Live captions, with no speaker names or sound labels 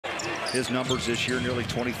His numbers this year, nearly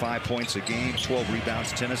 25 points a game, 12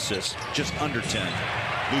 rebounds, 10 assists, just under 10.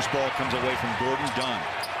 Loose ball comes away from Gordon. Dunn.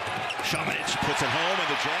 Šamanić puts it home, and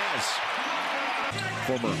the Jazz.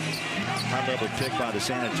 Former high-level pick by the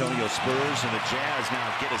San Antonio Spurs, and the Jazz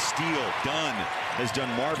now get a steal. Dunn has done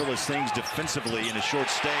marvelous things defensively in a short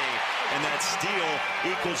stay, and that steal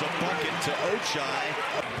equals a bucket to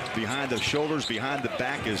Ochai. Behind the shoulders, behind the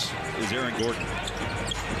back is Aaron Gordon.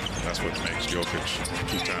 That's what makes Jokic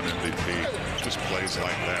two-time MVP. Just plays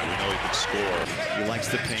like that. We know he can score. He likes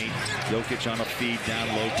the paint. Jokic on a feed down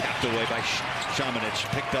low, tapped away by Šamanić.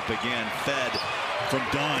 Picked up again, fed from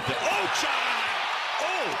Dunn to Ochai.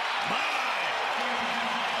 Oh, my!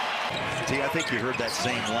 See, I think you heard that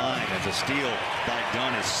same line as a steal by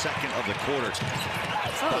Dunn, his second of the quarter.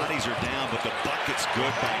 Bodies are down, but the bucket's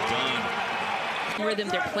good by Dunn. Rhythm,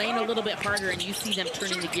 they're playing a little bit harder, and you see them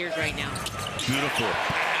turning the gears right now. Beautiful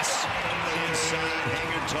pass inside,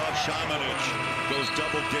 hanging tough. Šamanić goes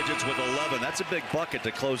double digits with 11. That's a big bucket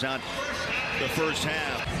to close out the first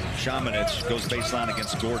half. Šamanić goes baseline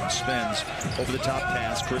against Gordon, spins over the top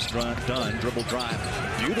pass. Kris Dunn dribble drive,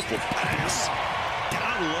 beautiful pass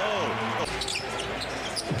down low.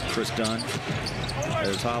 Kris Dunn,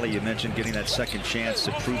 as Holly, you mentioned, getting that second chance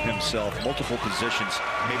to prove himself. Multiple positions,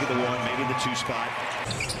 maybe the one, maybe the two spot.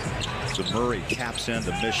 So Murray caps in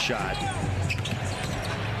the missed shot.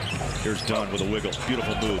 Here's Dunn with a wiggle.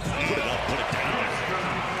 Beautiful move. Put it up, put it down.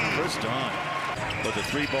 Kris Dunn. But the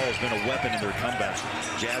three ball has been a weapon in their comeback.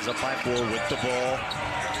 Jazz up by 4 with the ball.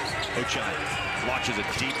 Ochai launches a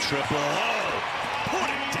deep triple. Oh, put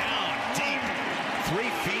it down deep. 3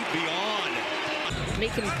 feet beyond.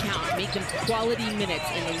 Make him count. Make him quality minutes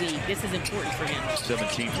in the league. This is important for him.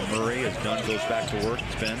 17 for Murray as Dunn goes back to work.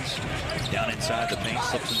 Spins down inside the paint,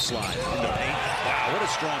 slips and slides in the paint. Wow, what a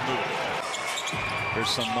strong move. Here's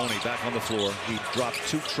Simone back on the floor. He dropped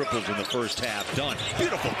 2 triples in the first half. Dunn,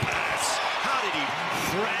 beautiful pass. How did he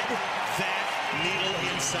thread that needle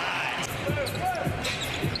inside?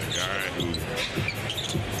 The guy who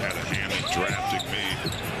had a hand in drafting me,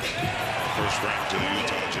 first ranked to the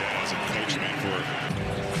Utah Jazz, and coached me for it.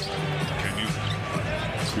 Can you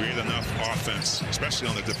create enough offense, especially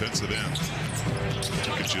on the defensive end, to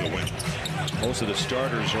get you a win? Most of the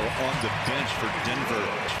starters are on the bench for Denver.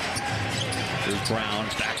 Here's Brown,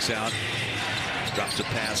 backs out, drops a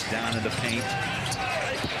pass down in the paint.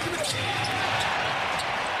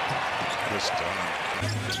 Kris Dunn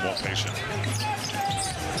is more patient.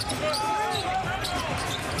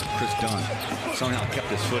 Kris Dunn somehow kept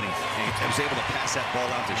his footing. He was able to pass that ball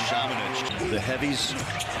out to Šamanić. The heavies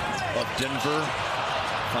of Denver.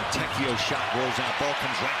 Fontecchio shot rolls out. Ball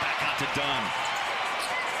comes right back out to Dunn.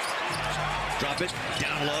 Drop it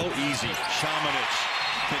down low, easy. Šamanić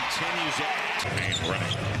continues it. Main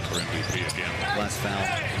running for MVP again. Last foul,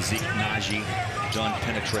 Zeke Naji. Dunn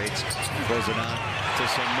penetrates, throws it out to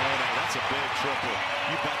Simone. That's a big triple.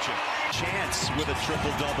 You betcha. Chance with a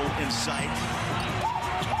triple-double in sight.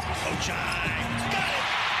 Ochai, got it!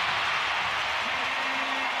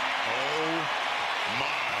 Oh,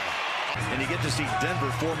 my. And you get to see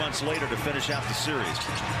Denver 4 months later to finish out the series.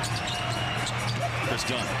 Kris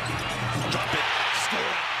Dunn, drop it, score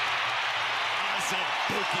it.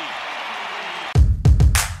 Azabuki.